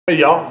Hey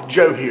y'all,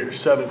 Joe here,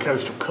 Southern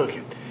Coastal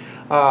Cooking.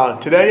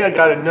 Today I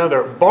got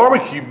another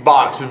barbecue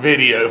box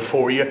video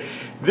for you.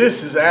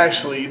 This is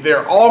actually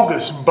their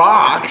August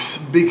box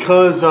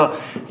because,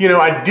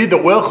 I did the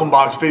welcome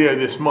box video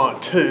this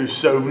month too.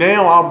 So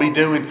now I'll be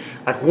doing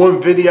like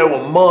one video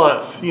a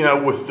month,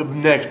 with the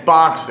next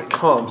box that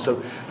comes.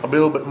 So I'll be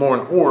a little bit more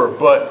in order.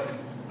 But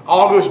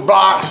August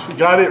box, we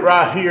got it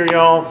right here,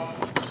 y'all.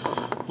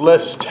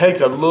 Let's take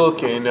a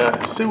look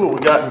and see what we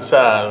got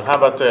inside. How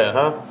about that,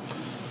 huh?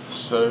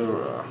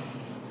 So,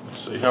 let's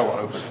see how I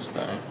open this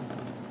thing.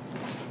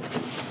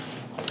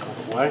 All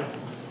the way.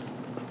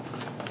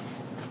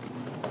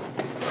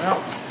 Well,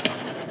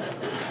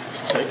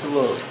 let's take a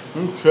look.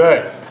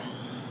 Okay.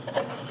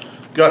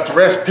 Got the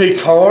recipe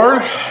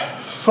card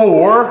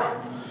for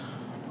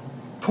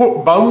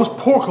boneless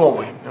pork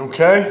loin,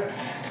 okay?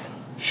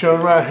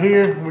 Showing right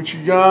here what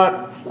you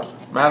got.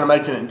 How to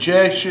make an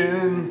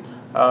injection,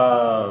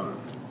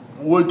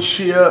 wood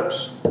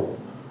chips,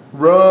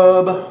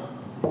 rub.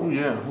 Oh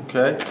yeah,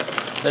 okay.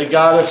 They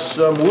got us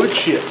some wood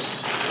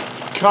chips.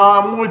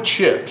 Pecan wood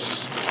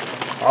chips.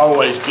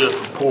 Always good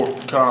for pork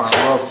pecan.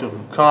 I love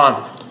them.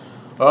 Pecan.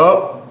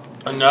 Oh,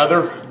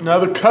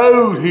 another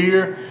code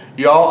here.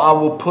 Y'all, I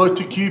will put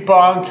the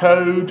coupon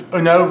code.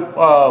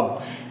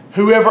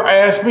 Whoever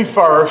asked me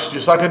first,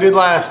 just like I did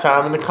last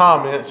time in the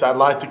comments, I'd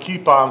like the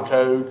coupon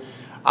code.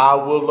 I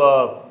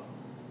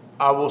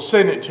will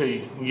send it to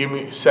you.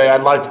 Say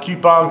I'd like the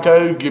coupon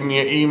code. Give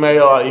me an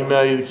email. I'll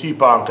email you the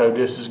coupon code.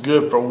 This is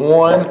good for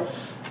one.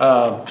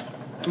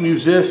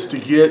 Use this to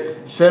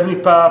get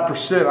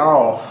 75%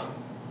 off.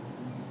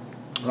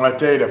 Right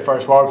there, the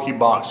first barbecue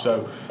box.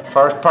 So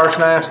first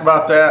person to ask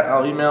about that,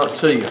 I'll email it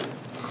to you.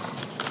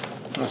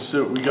 Let's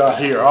see what we got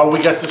here. Oh,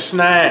 we got the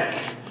snack.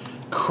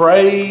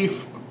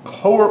 Crave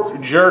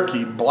pork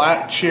jerky,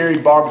 black cherry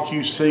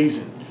barbecue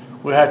season.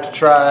 We'll have to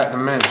try that in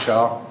a minute,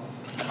 y'all.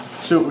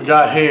 See what we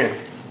got here.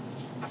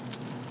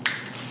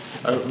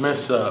 Open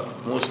this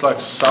up. Looks like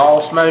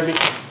sauce, maybe.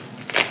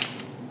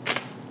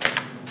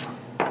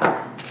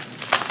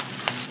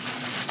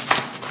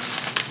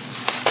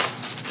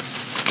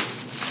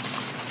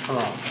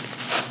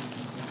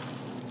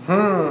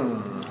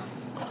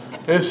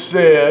 It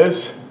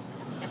says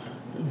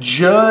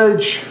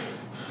Judge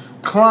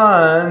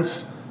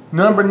Klein's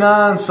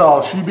 #9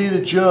 sauce. You be the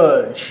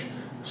judge.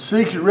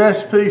 Secret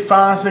recipe,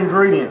 finest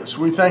ingredients.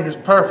 We think it's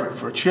perfect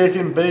for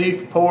chicken,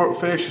 beef, pork,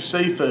 fish, or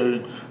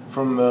seafood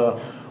from the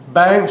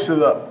banks of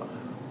the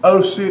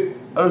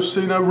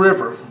Oceano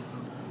River.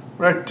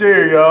 Right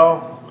there,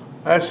 y'all.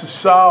 That's the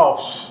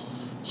sauce.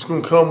 It's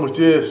gonna come with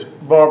this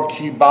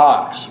barbecue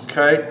box,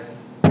 okay?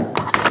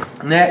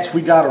 Next,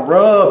 we got a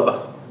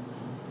rub,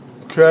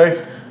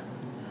 okay?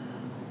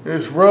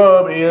 This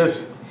rub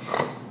is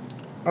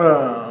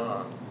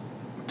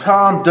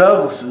Tom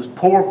Douglas's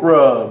pork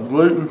rub,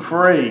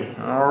 gluten-free.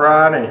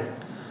 Alrighty.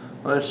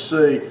 Let's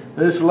see.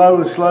 This low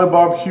and slow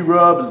barbecue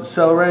rub is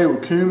accelerated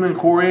with cumin,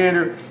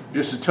 coriander,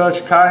 just a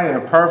touch of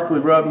cayenne, perfectly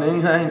rubbed in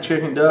anything: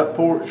 chicken, duck,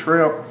 pork,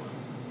 shrimp.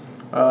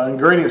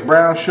 Ingredients: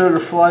 brown sugar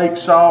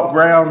flakes, salt,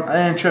 ground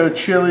anchovy,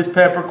 chilies,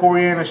 pepper,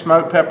 coriander,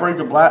 smoked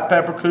paprika, black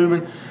pepper,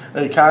 cumin,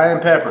 and cayenne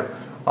pepper.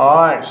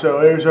 Alright,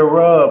 so there's our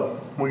rub.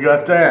 We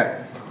got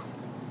that.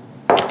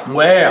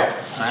 Well,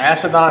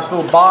 that's a nice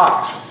little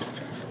box.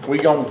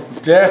 We're going to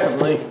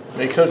definitely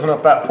be cooking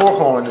up that pork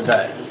loin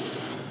today.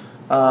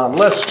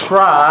 Let's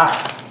try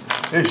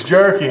this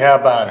jerky. How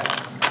about it?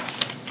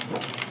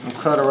 We'll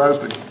cut her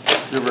open.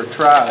 Give her a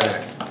try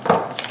there.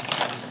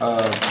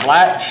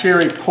 Black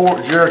cherry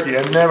pork jerky.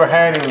 I've never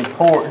had any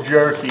pork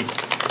jerky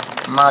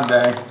in my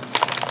day.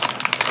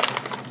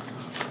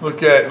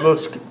 Look at it.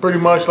 Looks pretty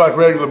much like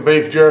regular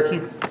beef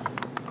jerky.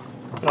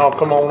 I'll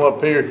come on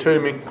up here to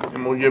me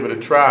and we'll give it a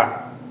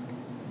try.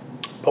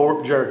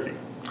 Pork jerky.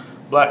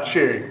 Black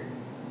cherry.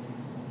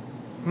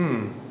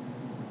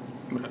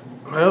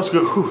 Smells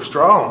good. Ooh,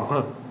 strong.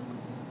 Huh?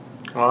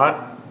 All right.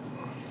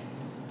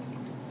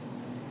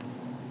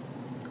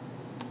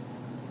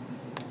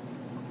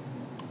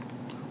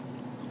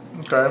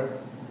 Okay.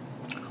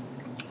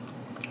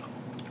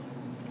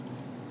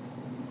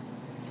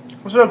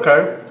 It's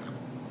okay.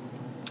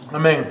 I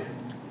mean,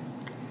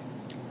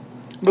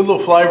 good little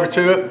flavor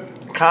to it.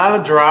 Kind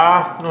of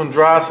dry, on the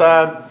dry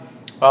side.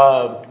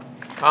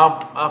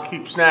 I'll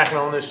keep snacking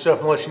on this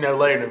stuff and let you know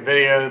later in the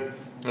video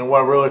and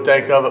what I really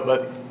think of it,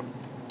 but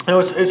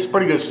it's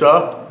pretty good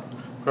stuff.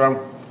 Let's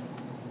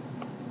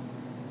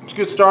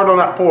get started on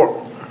that pork.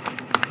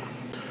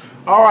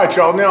 Alright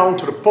y'all, now on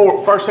to the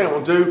pork. First thing I'm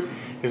going to do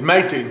is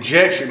make the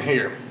injection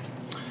here.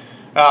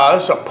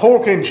 This is a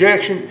pork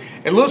injection.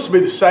 It looks to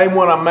be the same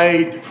one I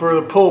made for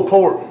the pulled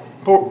pork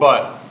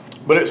butt.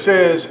 But it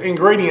says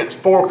ingredients: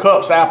 4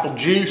 cups apple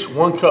juice,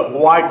 1 cup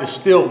white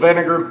distilled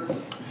vinegar,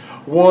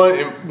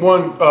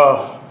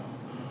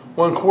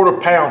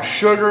 1/4 pound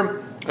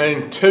sugar,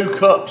 and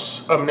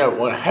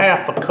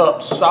 1/2 a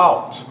cup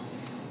salt.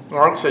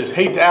 Alright, it says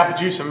heat the apple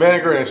juice and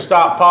vinegar in a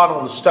stock pot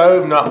on the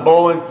stove, not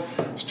boiling.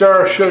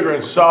 Stir sugar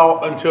and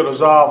salt until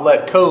dissolved,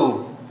 let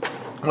cool.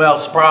 Well,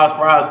 surprise,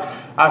 surprise,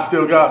 I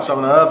still got some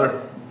of the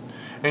other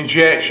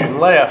injection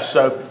left.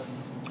 So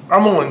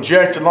I'm gonna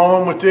inject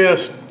along with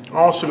this. I'm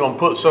also gonna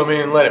put some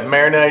in and let it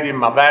marinate in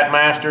my Vac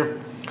Master,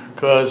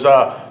 because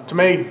to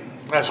me,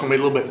 that's gonna be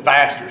a little bit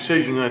faster. It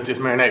says you're gonna let this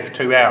marinate for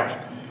 2 hours.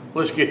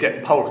 Let's get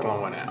that pork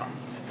loin out.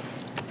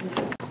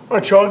 All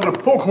right, y'all, got a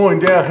pork loin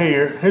down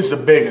here. This is a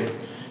big one.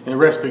 And the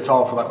recipe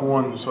called for like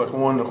 1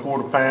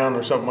 1/4 pound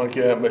or something like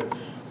that. But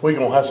we're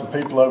gonna have some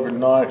people over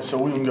tonight, so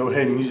we can go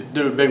ahead and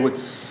do a big one.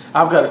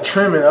 I've got to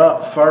trim it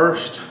up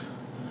first.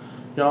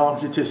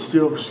 Y'all, get this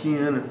silver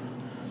skin and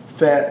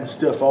fat and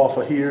stuff off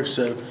of here.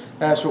 So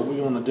that's what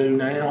we're gonna do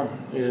now,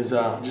 is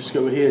just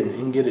go ahead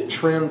and get it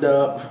trimmed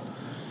up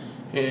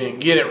and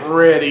get it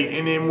ready,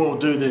 and then we'll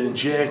do the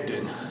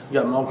injecting.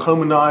 Got my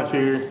Oklahoma knife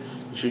here.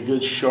 It's a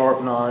good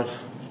sharp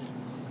knife,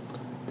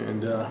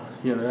 and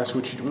you know, that's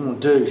what you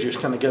want to do, is just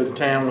kind of go to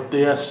town with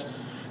this.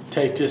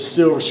 Take this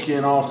silver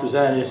skin off, because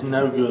that is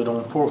no good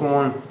on pork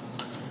loin.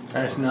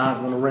 That's not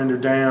going to render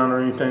down or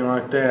anything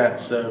like that.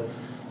 So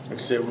like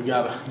I said, we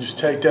got to just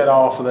take that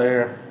off of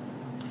there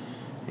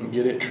and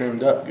get it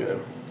trimmed up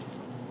good.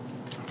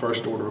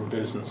 First order of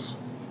business.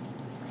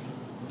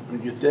 Let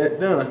me get that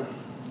done.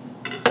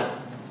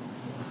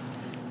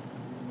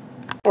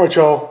 Alright,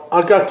 y'all,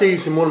 I got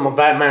these in one of my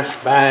Vac Master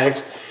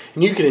bags,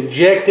 and you can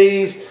inject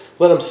these,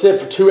 let them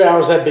sit for 2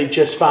 hours, that'd be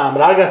just fine.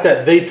 But I got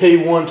that VP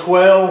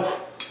 112.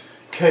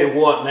 Tell you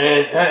what,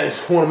 man, that is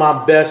one of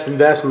my best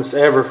investments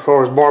ever as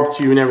far as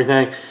barbecue and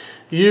everything.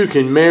 You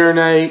can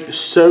marinate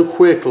so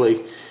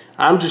quickly.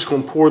 I'm just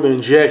going to pour the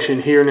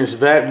injection here in this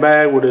vac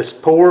bag with this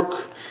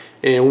pork,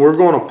 and we're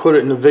going to put it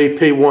in the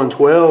VP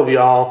 112,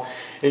 y'all,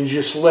 and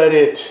just let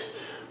it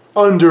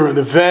under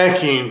the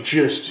vacuum,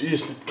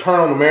 just turn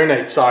on the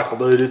marinate cycle,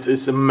 dude.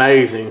 It's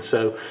amazing.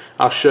 So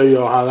I'll show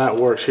y'all how that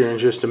works here in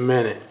just a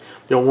minute.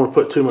 You don't want to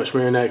put too much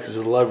marinade because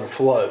it'll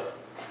overflow.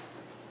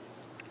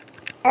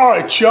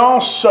 Alright,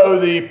 y'all, so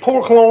the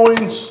pork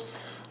loins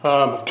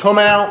have come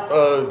out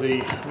of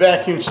the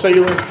vacuum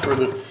sealer for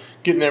the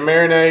getting their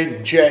marinade,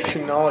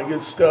 injection, and all that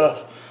good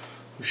stuff.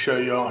 I'll show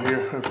y'all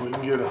here if we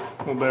can get a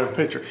little better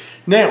picture.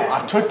 Now,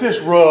 I took this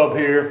rub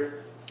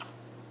here,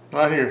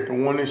 right here, the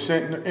one that's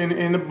sent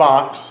in the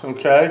box,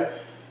 okay?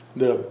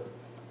 The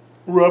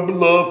Rub of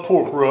Love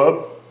pork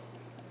rub,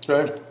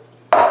 okay?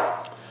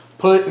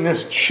 Put it in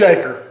this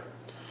shaker,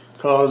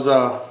 because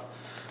I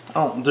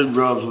don't do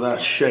rubs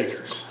without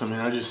shakers. I mean,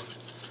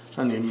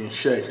 I need me a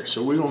shaker.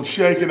 So we're gonna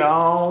shake it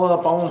all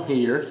up on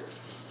here,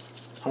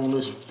 on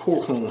this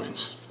pork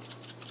loins.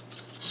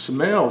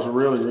 Smells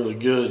really, really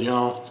good,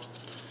 y'all.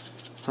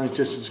 I think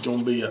this is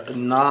gonna be a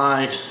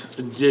nice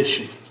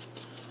addition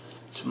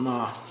to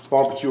my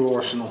barbecue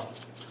arsenal,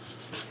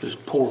 this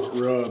pork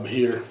rub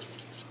here.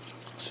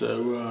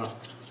 So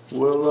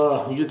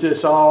we'll get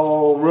this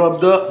all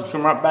rubbed up and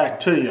come right back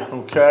to you,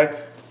 okay?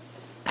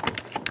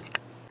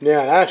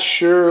 Now that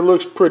sure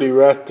looks pretty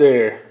right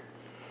there.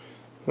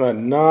 A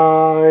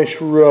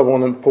nice rub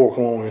on them pork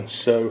loins.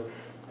 So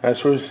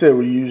that's what I said,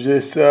 we use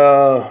this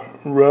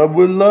Rub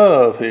with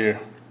Love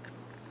here.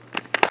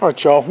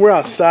 Alright, y'all, we're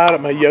outside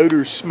at my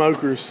Yoder's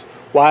Smokers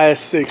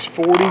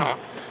YS640.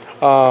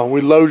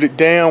 We loaded it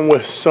down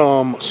with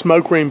some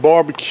Smoke Ring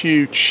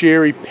Barbecue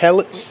cherry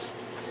pellets.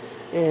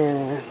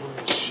 And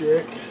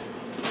check.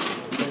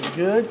 Very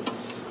good.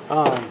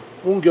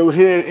 We'll go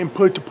ahead and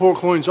put the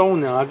pork loins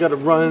on now. I got it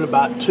running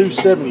about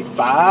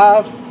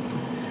 275.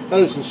 Now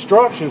this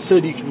instruction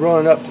said you can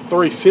run it up to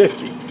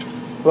 350,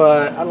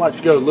 but I'd like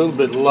to go a little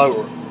bit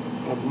lower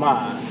on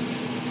mine.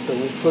 So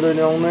we'll put it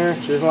on there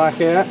just like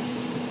that.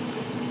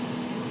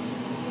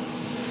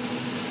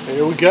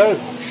 There we go.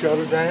 Shut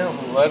it down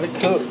and let it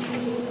cook.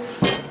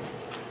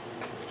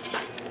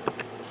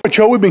 Alright,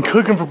 y'all, we've been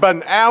cooking for about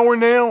an hour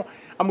now.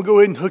 I'm gonna go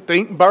ahead and hook the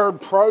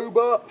Inkbird probe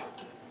up,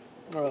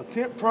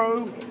 temp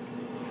probe.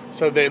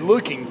 So they're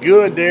looking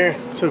good there.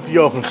 So if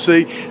y'all can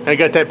see, I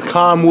got that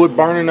pecan wood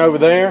burning over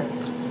there.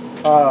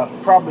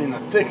 Probably in the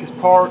thickest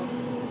part.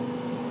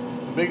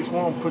 The biggest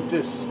one, put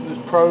this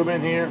probe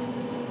in here.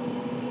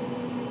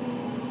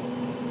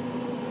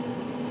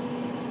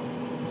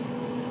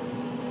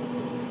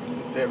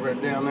 Put that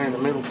right down there in the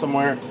middle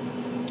somewhere.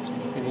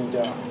 And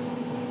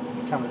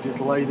kind of just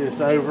lay this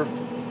over.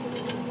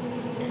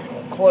 And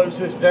we'll close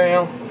this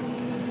down.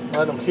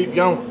 Let them keep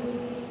going.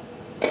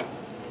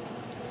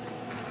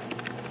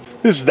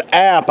 This is the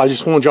app. I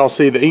just wanted y'all to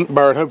see the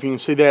Inkbird. Hope you can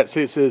see that.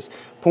 See, it says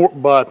pork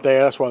butt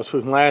there. That's what I was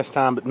cooking last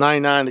time, but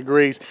 99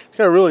 degrees. It's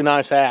got a really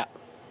nice app.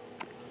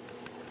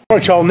 All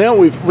right, y'all, now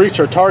we've reached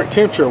our target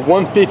temperature of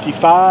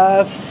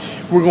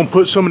 155. We're going to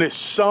put some of this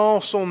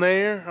sauce on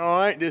there. All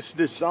right, this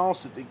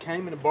sauce that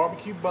came in a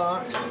barbecue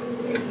box.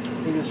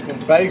 We're just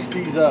going to baste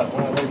these up.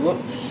 Well, they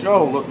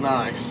look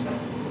nice,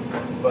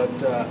 but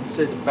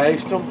said to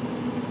baste them.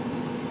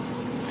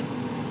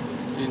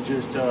 And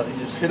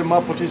just hit them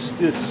up with this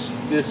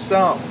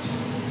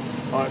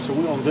sauce. All right, so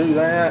we're gonna do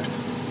that.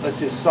 Let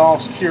this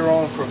sauce cure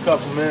on for a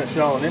couple minutes,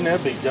 y'all, and then they'll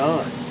be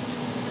done.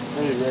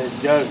 They'll be ready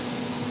to go.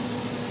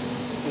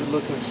 Good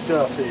looking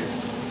stuff here.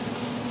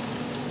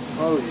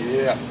 Oh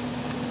yeah.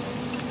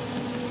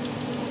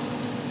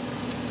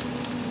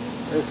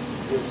 This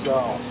is good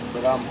sauce.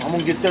 But I'm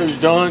gonna get those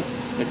done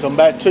and come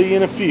back to you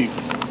in a few.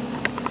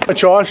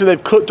 Alright, y'all, after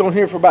they've cooked on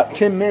here for about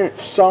 10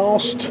 minutes,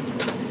 sauced,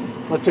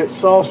 let that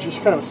sauce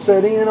just kind of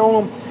set in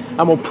on them.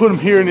 I'm gonna put them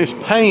here in this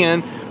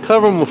pan,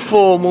 cover them with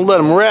foil, and we'll let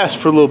them rest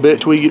for a little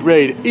bit till we get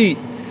ready to eat.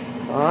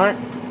 Alright,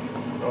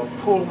 I'll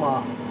pull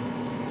my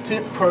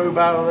tent probe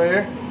out of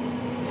there,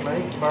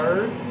 main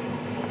bird,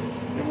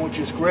 and we'll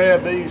just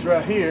grab these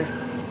right here,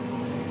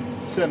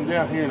 set them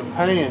down here in the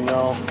pan,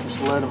 y'all.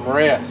 Just let them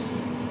rest.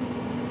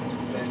 That's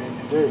what they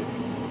need to do.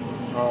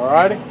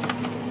 Alrighty.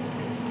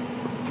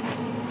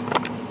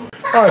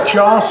 Alright,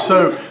 y'all,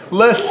 so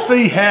let's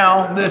see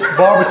how this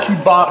barbecue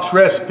box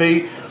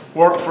recipe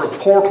worked for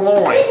pork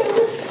loin.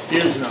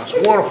 Using those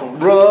wonderful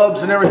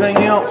rubs and everything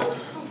else.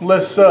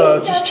 Let's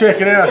just check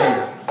it out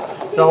here.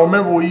 Y'all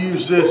remember we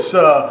used this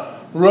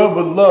Rub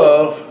with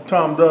Love,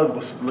 Tom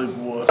Douglas, I believe it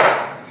was.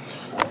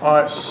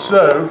 Alright,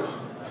 so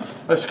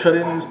let's cut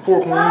into this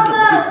pork loin. Get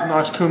a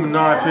nice Cumin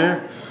knife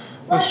here.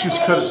 Let's just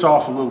cut us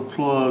off a little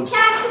plug.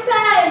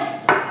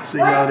 See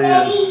how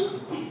it is.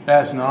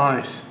 That's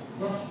nice.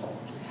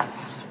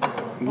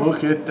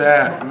 Look at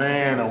that,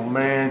 man, oh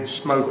man,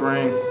 smoke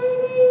ring,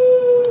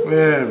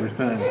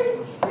 everything,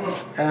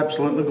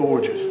 absolutely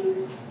gorgeous.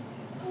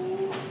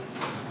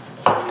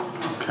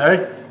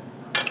 Okay,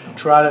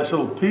 try this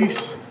little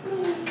piece,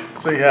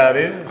 see how it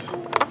is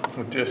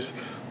with this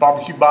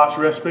barbecue box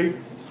recipe.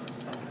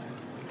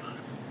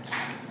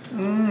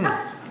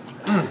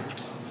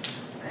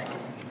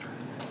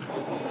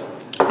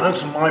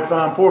 That's some mighty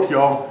fine pork,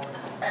 y'all.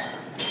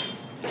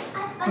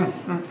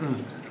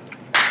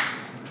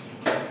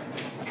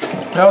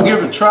 I'll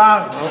give it a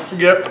try. Don't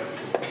forget,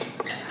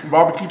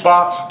 barbecue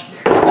box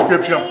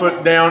description I'll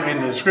put down in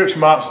the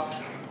description box.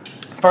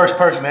 First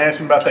person to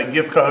ask me about that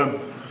gift code,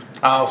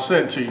 I'll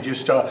send it to you.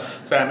 Just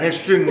say I'm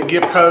interested in the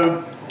gift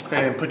code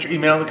and put your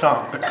email in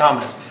the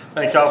comments.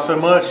 Thank y'all so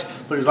much.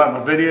 Please like my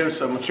videos,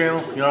 sub my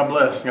channel. Y'all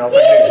bless. Y'all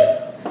take it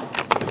easy.